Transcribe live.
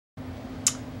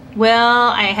Well,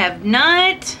 I have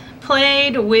not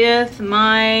played with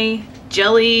my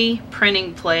Gelli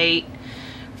printing plate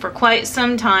for quite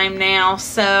some time now,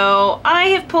 so I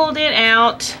have pulled it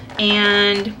out,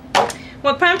 and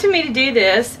what prompted me to do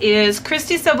this is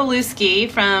Christy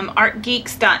from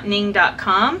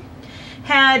artgeeks.ning.com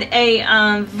had a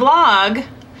vlog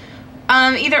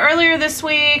either earlier this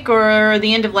week or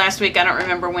the end of last week. I don't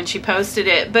remember when she posted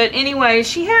it, but anyway,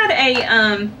 she had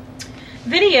a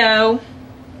video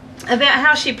about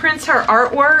how she prints her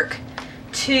artwork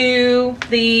to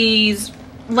these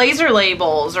laser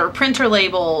labels or printer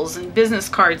labels and business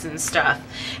cards and stuff.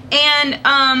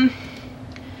 And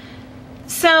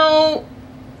so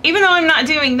even though I'm not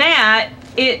doing that,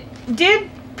 it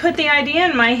did put the idea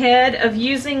in my head of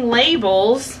using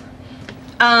labels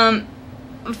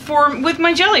with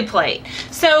my Gelli plate.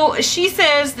 So she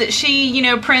says that she, you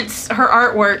know, prints her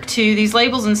artwork to these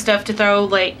labels and stuff to throw,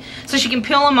 like, so she can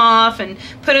peel them off and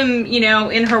put them, you know,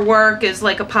 in her work as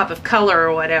like a pop of color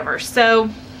or whatever. So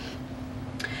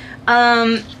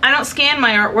I don't scan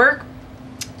my artwork,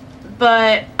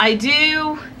 but I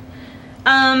do,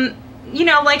 you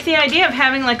know, like the idea of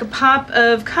having like a pop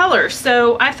of color.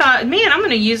 So I thought, man, I'm going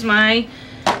to use my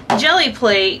Gelli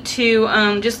plate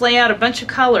to just lay out a bunch of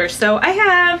colors. So I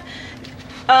have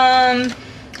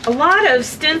a lot of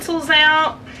stencils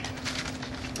out.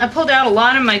 I pulled out a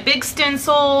lot of my big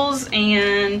stencils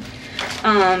and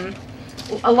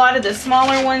a lot of the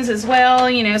smaller ones as well,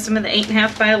 you know, some of the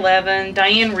 8.5 by 11,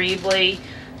 Diane Reevely,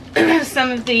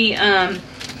 some of the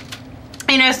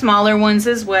you know, smaller ones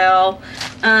as well.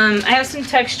 I have some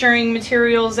texturing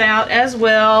materials out as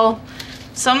well.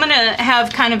 So I'm going to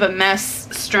have kind of a mess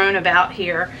strewn about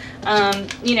here.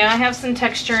 You know, I have some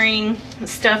texturing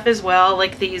stuff as well,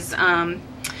 like these,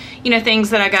 you know,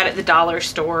 things that I got at the dollar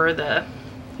store, the,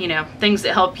 you know, things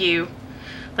that help you,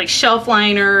 like shelf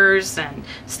liners and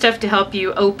stuff to help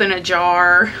you open a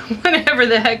jar, whatever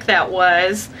the heck that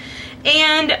was.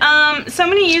 And so I'm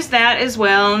going to use that as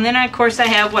well. And then, of course, I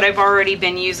have what I've already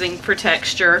been using for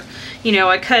texture. You know,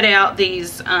 I cut out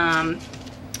these,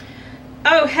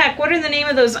 oh heck, what are the name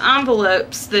of those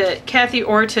envelopes that Kathy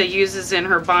Orta uses in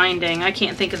her binding? I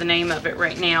can't think of the name of it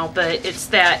right now, but it's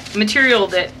that material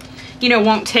that, you know,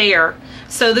 won't tear.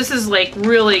 So this is like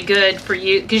really good for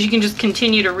you because you can just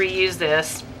continue to reuse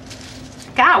this.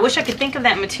 God, I wish I could think of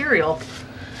that material.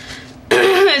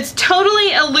 It's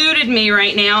totally eluded me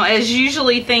right now, as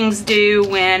usually things do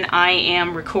when I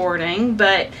am recording.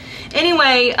 But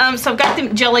anyway, so I've got the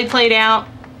Gelli plate out.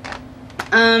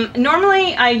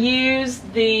 Normally I use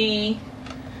the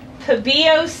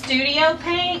Pabio Studio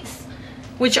paints,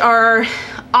 which are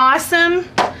awesome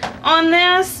on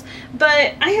this,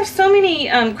 but I have so many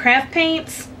craft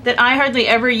paints that I hardly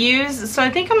ever use, so I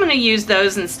think I'm going to use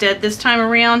those instead this time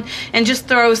around and just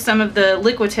throw some of the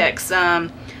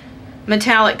Liquitex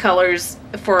metallic colors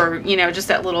for, you know, just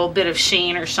that little bit of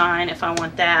sheen or shine if I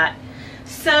want that.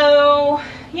 So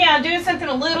yeah, doing something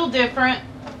a little different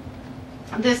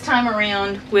this time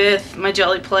around with my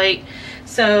Gelli plate.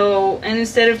 So, and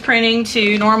instead of printing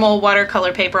to normal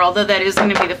watercolor paper, although that is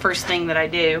going to be the first thing that I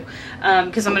do,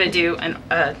 because I'm going to do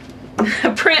a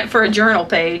print for a journal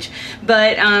page.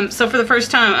 But so for the first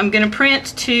time, I'm going to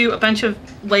print to a bunch of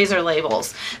laser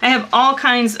labels. I have all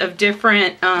kinds of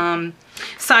different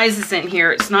sizes in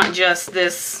here. It's not just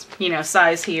this, you know,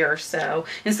 size here. So,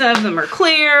 and some of them are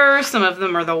clear, some of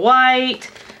them are the white.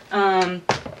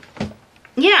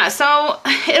 Yeah, so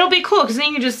it'll be cool because then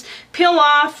you can just peel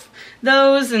off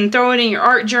those and throw it in your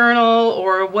art journal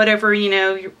or whatever, you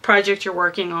know, your project you're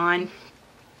working on.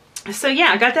 So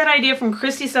yeah, I got that idea from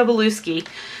Christy. And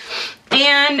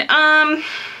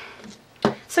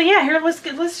so yeah, here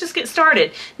let's just get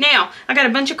started. Now, I got a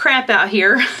bunch of crap out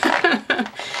here,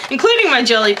 including my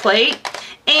Gelli plate.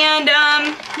 And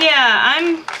yeah,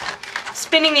 I'm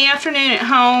spending the afternoon at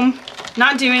home,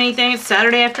 not doing anything. It's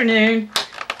Saturday afternoon.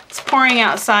 It's pouring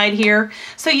outside here.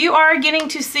 So you are getting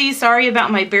to see, sorry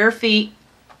about my bare feet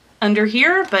under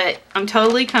here, but I'm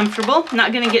totally comfortable.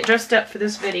 Not going to get dressed up for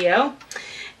this video.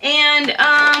 And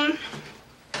I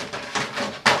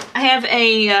have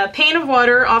a pan of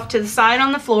water off to the side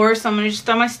on the floor, so I'm going to just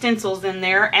throw my stencils in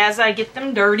there as I get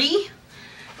them dirty.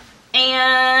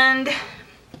 And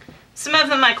some of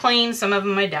them I clean, some of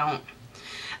them I don't.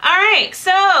 Alright,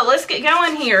 so let's get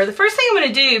going here. The first thing I'm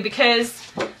going to do, because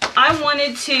I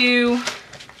wanted to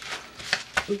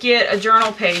get a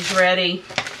journal page ready,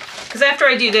 because after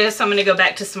I do this, I'm going to go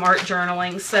back to some art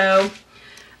journaling. So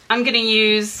I'm going to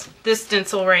use this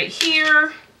stencil right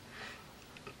here,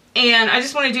 and I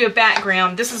just want to do a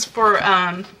background. This is for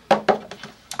a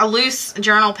loose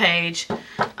journal page.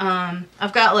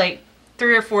 I've got like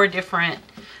 3 or 4 different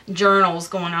journals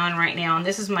going on right now, and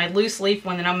this is my loose leaf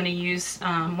one that I'm going to use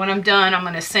when I'm done. I'm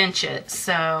going to cinch it.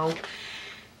 So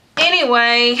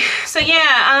anyway, so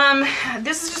yeah,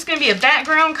 this is just going to be a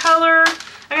background color.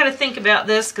 I got to think about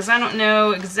this because I don't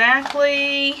know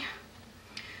exactly.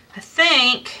 I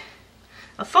think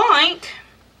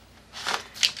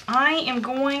I am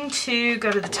going to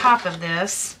go to the top of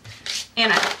this,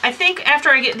 and I think after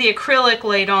I get the acrylic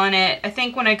laid on it, I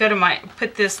think when I go to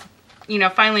put this, you know,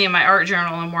 finally in my art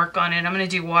journal and work on it, I'm going to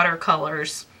do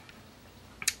watercolors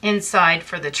inside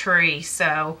for the tree.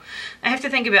 So I have to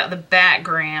think about the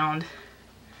background,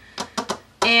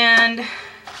 and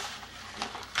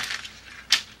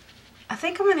I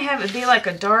think I'm going to have it be like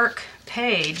a dark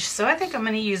page. So I think I'm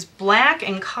going to use black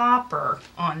and copper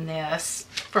on this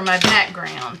for my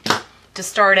background to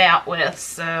start out with.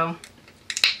 So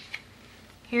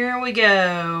here we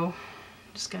go.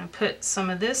 I'm just going to put some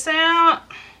of this out.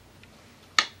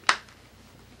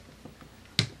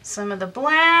 Some of the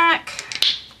black.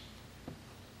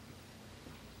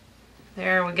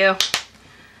 There we go.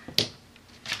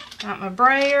 Got my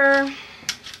brayer.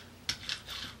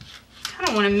 I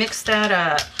don't want to mix that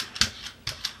up.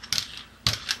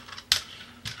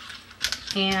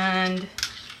 And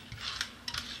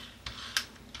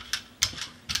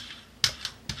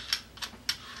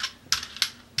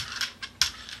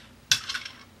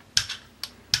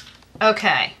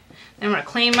okay, then I'm going to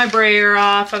clean my brayer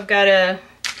off. I've got a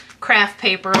craft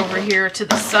paper over here to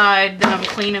the side that I'm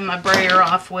cleaning my brayer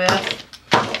off with.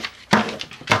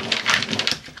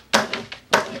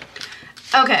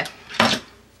 Okay.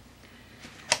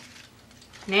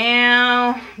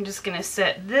 Now, I'm just going to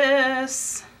set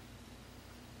this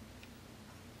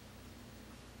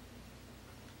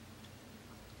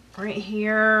right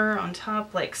here on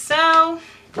top like so.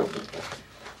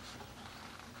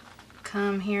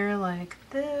 Come here like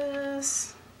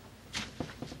this.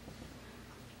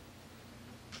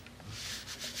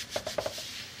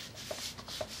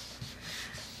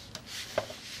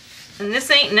 And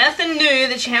this ain't nothing new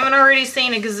that you haven't already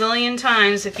seen a gazillion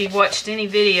times if you've watched any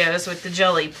videos with the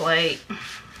jelly plate.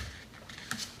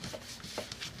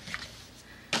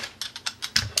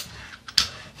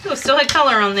 Oh, still had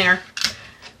color on there.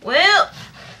 Well,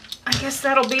 I guess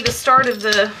that'll be the start of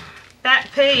the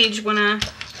back page when I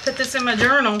put this in my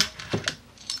journal.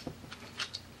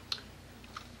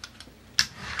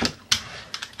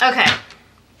 Okay.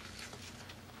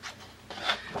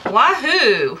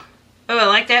 Wahoo! Oh, I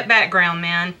like that background,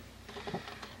 man.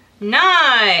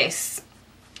 Nice.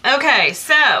 Okay,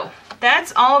 so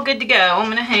that's all good to go. I'm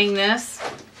going to hang this.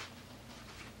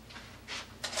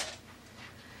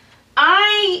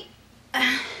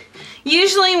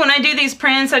 Usually when I do these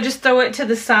prints, I just throw it to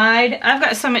the side. I've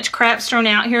got so much crap strewn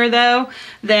out here, though,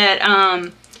 that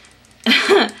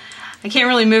I can't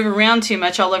really move around too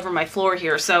much all over my floor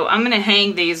here. So I'm going to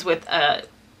hang these with a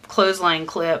clothesline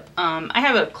clip. I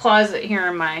have a closet here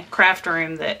in my craft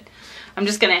room that I'm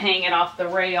just going to hang it off the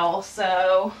rail.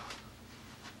 So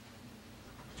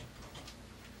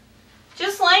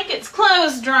just like it's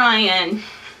clothes drying.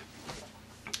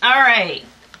 All right.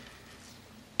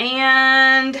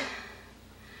 And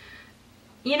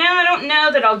you know, I don't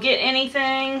know that I'll get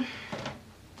anything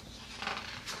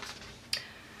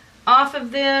off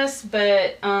of this,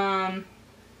 but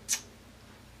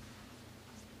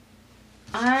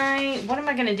what am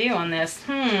I going to do on this?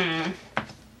 I'm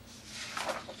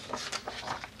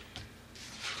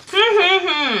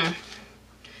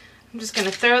just going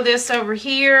to throw this over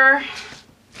here.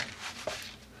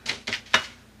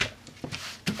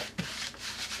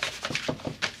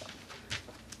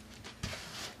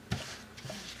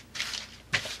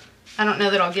 I don't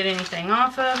know that I'll get anything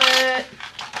off of it.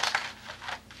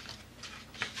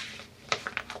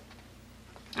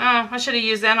 Oh, I should have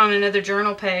used that on another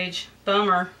journal page.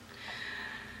 Bummer.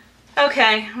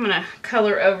 Okay, I'm going to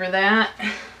color over that.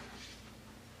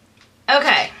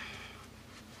 Okay.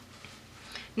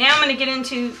 Now I'm going to get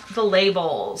into the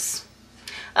labels.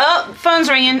 Oh, phone's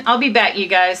ringing. I'll be back, you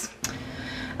guys.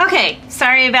 Okay,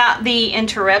 sorry about the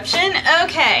interruption.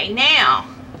 Okay, now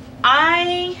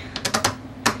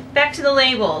back to the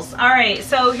labels. All right,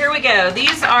 so here we go.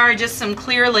 These are just some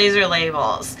clear laser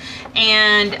labels,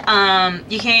 and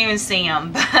you can't even see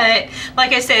them, but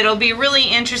like I said, it'll be really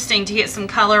interesting to get some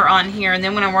color on here, and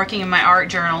then when I'm working in my art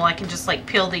journal, I can just like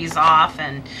peel these off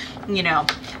and you know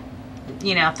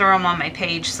throw them on my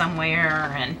page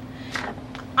somewhere. And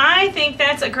I think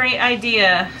that's a great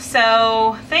idea.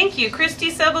 So thank you,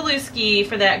 Christy Sobolewski,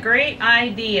 for that great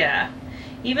idea.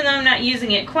 Even though I'm not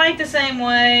using it quite the same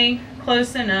way,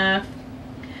 close enough.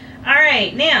 All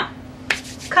right, now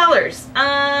colors.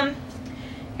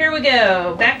 Here we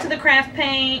go. Back to the craft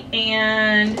paint,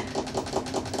 and I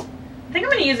think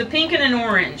I'm going to use a pink and an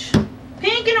orange.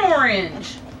 Pink and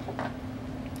orange.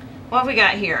 What have we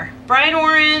got here? Bright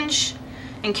orange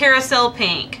and carousel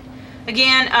pink.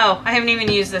 Again, oh, I haven't even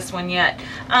used this one yet.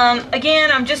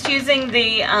 Again, I'm just using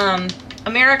the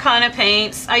Americana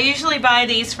paints. I usually buy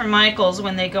these from Michael's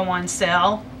when they go on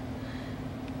sale.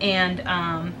 And,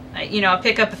 you know, I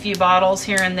pick up a few bottles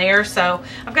here and there. So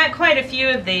I've got quite a few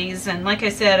of these. And like I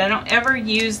said, I don't ever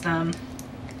use them.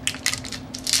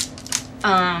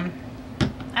 I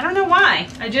don't know why.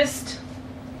 I just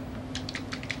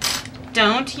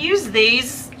don't use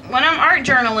these when I'm art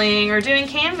journaling or doing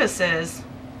canvases.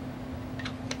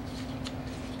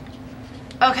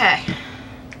 Okay.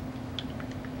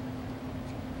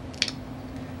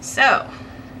 So,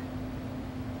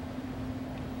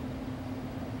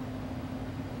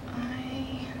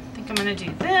 I think I'm going to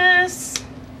do this.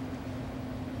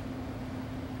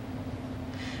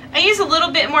 I use a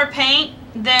little bit more paint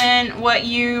than what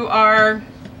you are,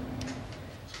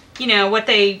 you know, what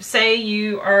they say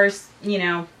you are, you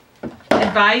know,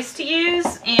 advised to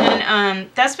use. And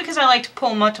that's because I like to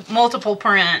pull multiple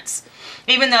prints.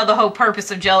 Even though the whole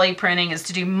purpose of jelly printing is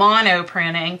to do mono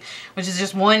printing, which is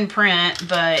just one print,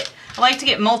 but I like to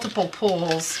get multiple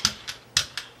pulls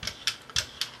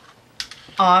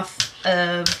off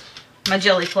of my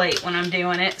jelly plate when I'm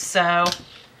doing it. So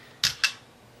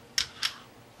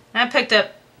I picked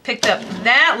up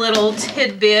that little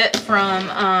tidbit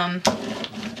from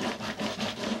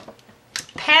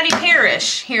Patti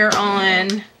Parrish here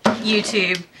on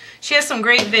YouTube. She has some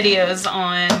great videos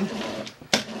on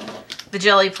the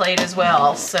jelly plate as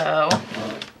well. So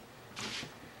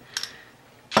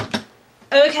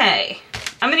okay,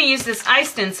 I'm going to use this eye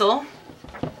stencil.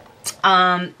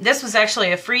 This was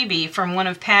actually a freebie from one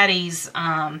of Patti's.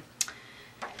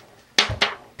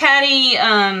 Patti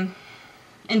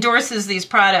endorses these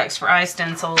products for eye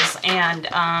stencils,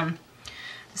 and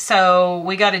so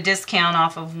we got a discount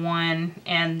off of one,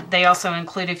 and they also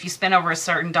include, if you spend over a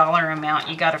certain dollar amount,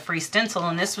 you got a free stencil,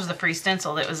 and this was the free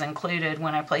stencil that was included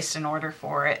when I placed an order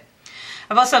for it.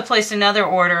 I've also placed another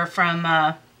order from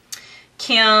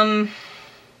Kim,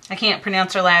 I can't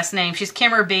pronounce her last name, she's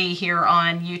Kimmerbe here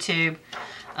on YouTube.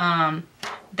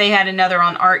 They had another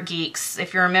on Art Geeks.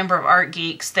 If you're a member of Art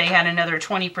Geeks, they had another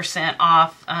 20%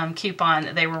 off coupon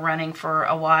that they were running for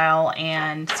a while,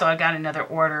 and so I got another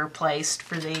order placed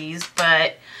for these.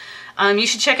 But you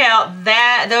should check out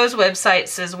those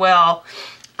websites as well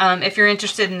if you're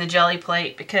interested in the jelly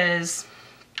plate, because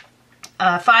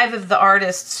 5 of the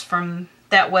artists from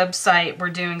that website were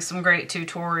doing some great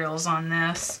tutorials on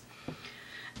this.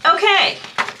 Okay,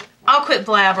 I'll quit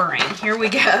blabbering. Here we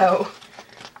go.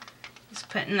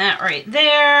 Putting that right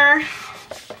there. I'm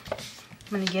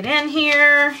going to get in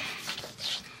here.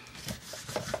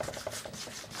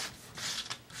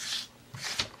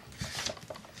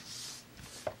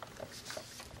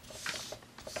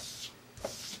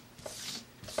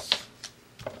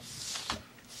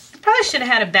 I probably should have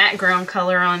had a background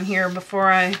color on here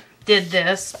before I did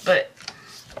this, but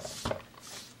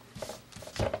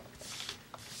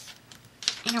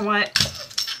you know what?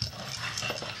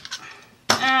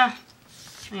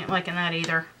 I ain't liking that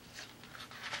either.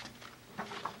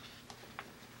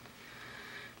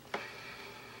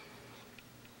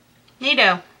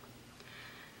 Neato.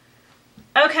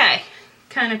 Okay,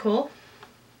 kind of cool.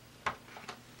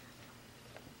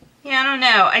 Yeah, I don't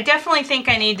know. I definitely think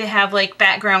I need to have like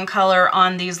background color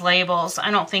on these labels.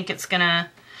 I don't think it's gonna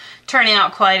turn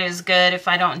out quite as good if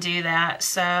I don't do that.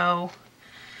 So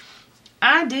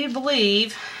I do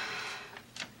believe,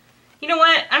 you know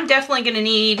what? I'm definitely gonna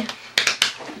need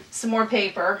some more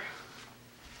paper.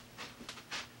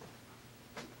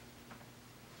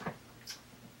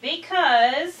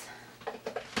 Because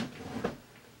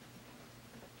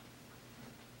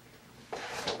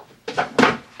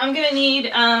I'm gonna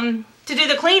need to do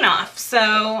the clean off.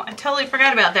 So I totally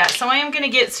forgot about that. So I am gonna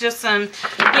get just some,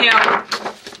 you know,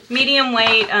 medium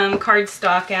weight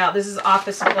cardstock out. This is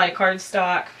office supply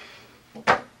cardstock,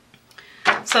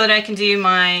 so that I can do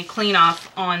my clean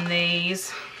off on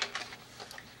these.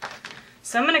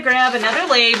 So I'm going to grab another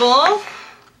label,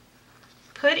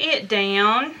 put it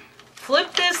down,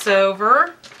 flip this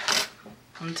over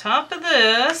on top of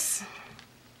this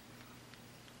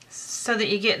so that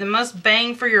you get the most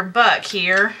bang for your buck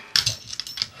here.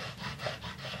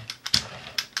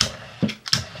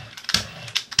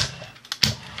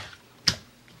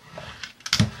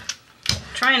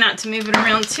 Try not to move it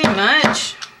around too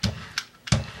much.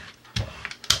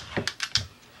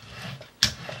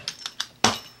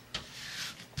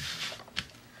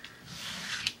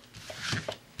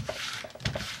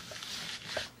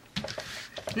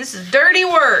 This is dirty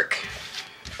work.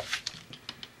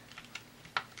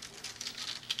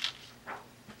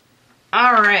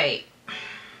 All right.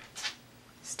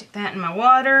 Stick that in my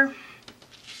water.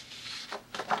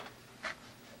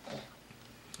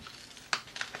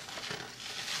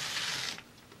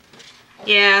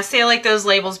 Yeah, see, I like those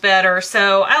labels better.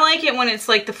 So I like it when it's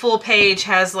like the full page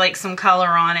has like some color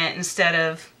on it instead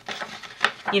of,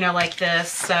 you know, like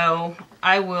this. So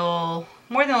I will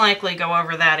more than likely go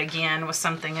over that again with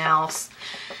something else.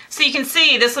 So you can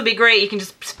see this will be great. You can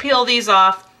just peel these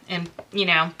off and, you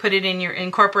know, put it in your,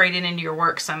 incorporate it into your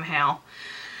work somehow.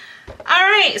 All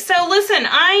right, so listen,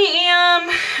 I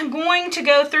am going to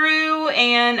go through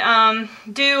and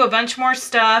do a bunch more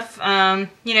stuff,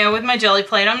 you know, with my jelly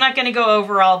plate. I'm not going to go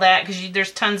over all that because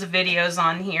there's tons of videos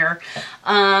on here.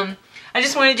 I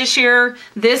just wanted to share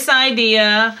this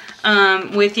idea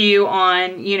with you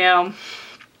on, you know,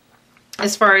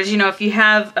 as far as, you know, if you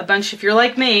have a bunch, if you're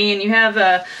like me and you have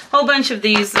a whole bunch of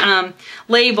these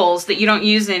labels that you don't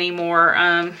use anymore,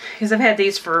 because I've had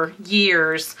these for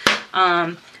years.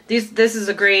 This is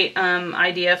a great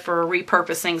idea for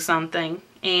repurposing something.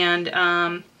 And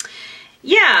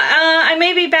yeah, I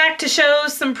may be back to show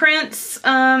some prints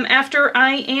after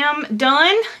I am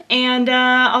done. And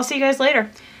I'll see you guys later.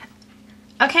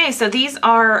 Okay, so these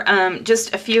are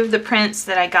just a few of the prints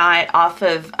that I got off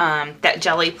of that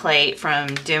jelly plate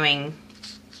from doing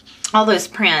all those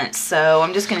prints. So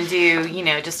I'm just going to do, you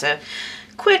know, just a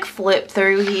quick flip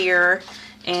through here.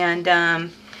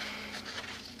 And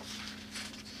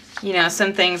you know,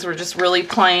 some things were just really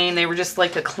plain. They were just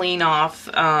like a clean off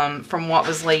from what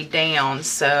was laid down.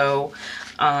 So,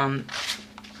 you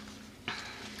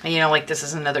know, like this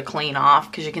is another clean off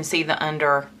because you can see the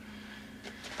under.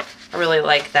 I really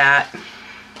like that.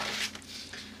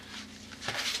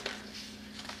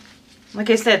 Like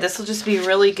I said, this will just be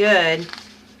really good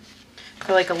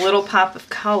for like a little pop of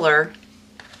color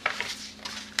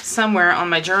somewhere on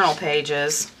my journal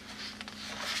pages.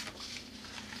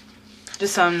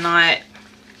 Just so I'm not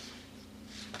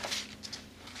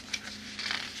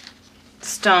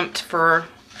stumped for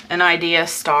an idea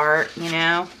start, you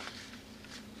know.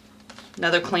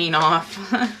 Another clean off.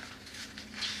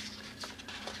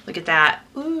 Look at that.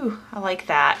 Ooh, I like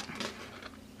that.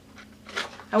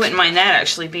 I wouldn't mind that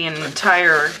actually being an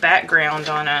entire background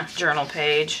on a journal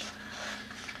page.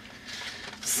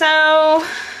 So I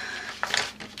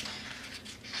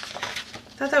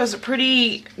thought that was a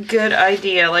pretty good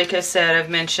idea. Like I said, I've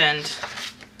mentioned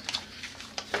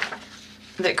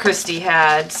that Christy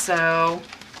had. So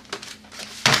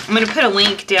I'm going to put a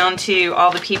link down to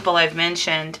all the people I've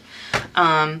mentioned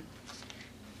down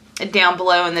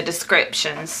below in the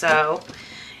description. So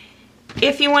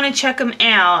if you want to check them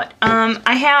out,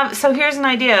 so here's an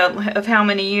idea of how I'm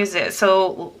going to use it.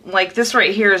 So like this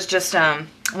right here is just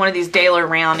one of these Daler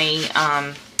Rowney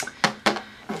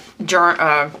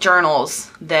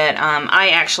journals that I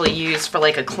actually use for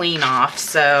like a clean off.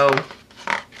 So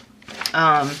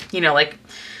you know, like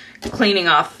cleaning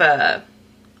off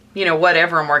you know,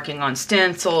 whatever I'm working on,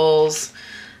 stencils.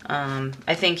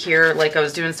 I think here, like I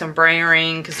was doing some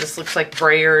brayering because this looks like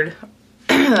brayered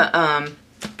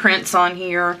prints on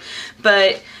here.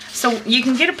 But so you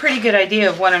can get a pretty good idea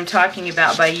of what I'm talking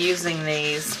about by using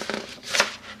these.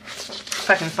 If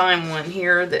I can find one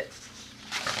here that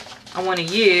I want to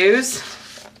use.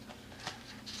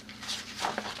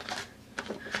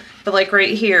 But like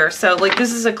right here, so like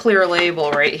this is a clear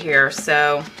label right here,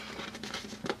 so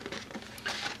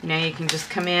now you can just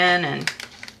come in and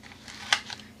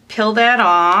peel that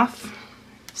off.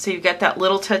 So you've got that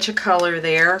little touch of color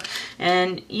there,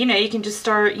 and you know, you can just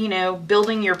start, you know,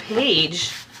 building your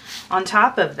page on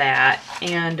top of that,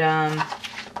 and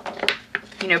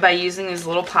you know, by using these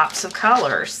little pops of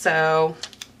color. So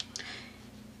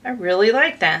I really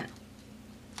like that.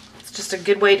 It's just a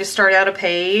good way to start out a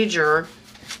page or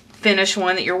finish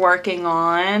one that you're working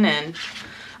on. And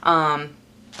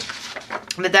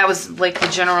but that was like the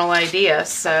general idea.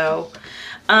 So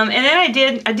and then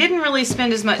I didn't really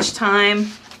spend as much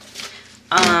time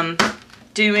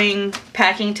doing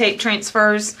packing tape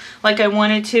transfers like I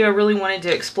wanted to. I really wanted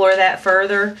to explore that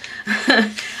further.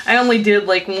 I only did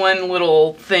like one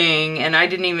little thing, and I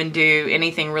didn't even do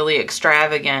anything really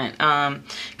extravagant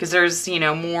because there's, you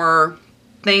know, more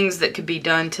things that could be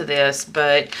done to this,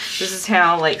 but this is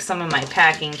how like some of my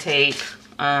packing tape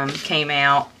came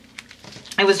out.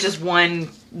 It was just one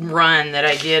run that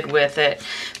I did with it,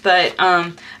 but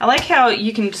I like how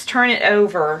you can just turn it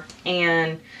over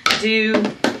and do,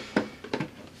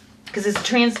 because it's a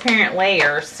transparent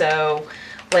layer. So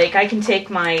like I can take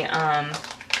my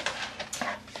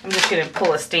I'm just gonna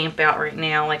pull a stamp out right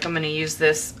now. Like I'm gonna use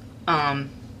this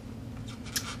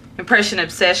Impression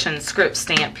Obsession script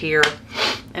stamp here.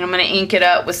 And I'm going to ink it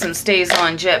up with some Stays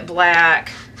On Jet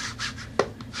Black.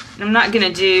 And I'm not going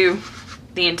to do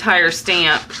the entire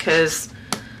stamp because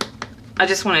I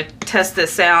just want to test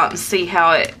this out and see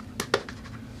how it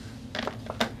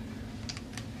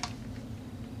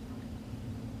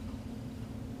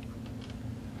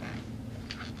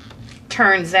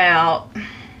turns out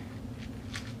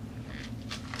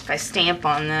if I stamp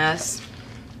on this.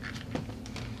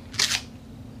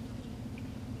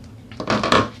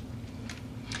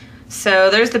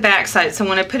 So there's the back side. So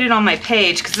when I put it on my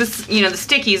page, because this, you know, the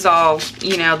sticky's all,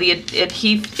 you know, the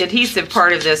adhesive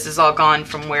part of this is all gone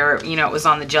from where, you know, it was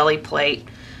on the jelly plate.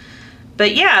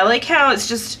 But yeah, I like how it's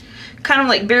just kind of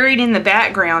like buried in the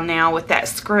background now with that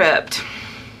script.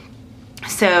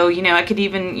 So, you know, I could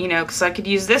even, you know, because I could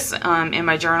use this in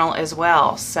my journal as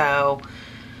well. So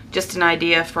just an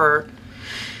idea for,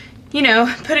 you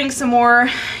know, putting some more,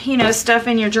 you know, stuff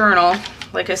in your journal.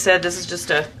 Like I said, this is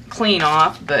just a clean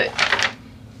off, but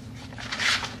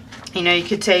you know, you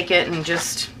could take it and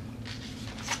just,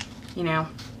 you know,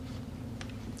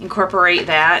 incorporate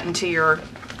that into your,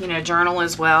 you know, journal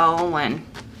as well. And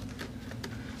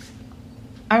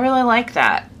I really like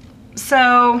that.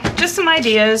 So just some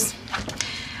ideas.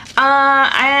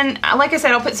 And like I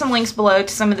said, I'll put some links below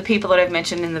to some of the people that I've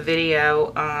mentioned in the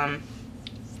video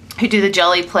who do the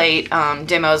jelly plate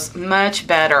demos much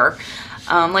better.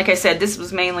 Like I said, this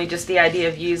was mainly just the idea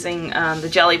of using the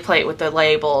jelly plate with the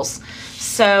labels.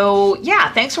 So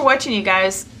yeah, thanks for watching, you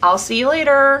guys. I'll see you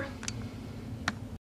later.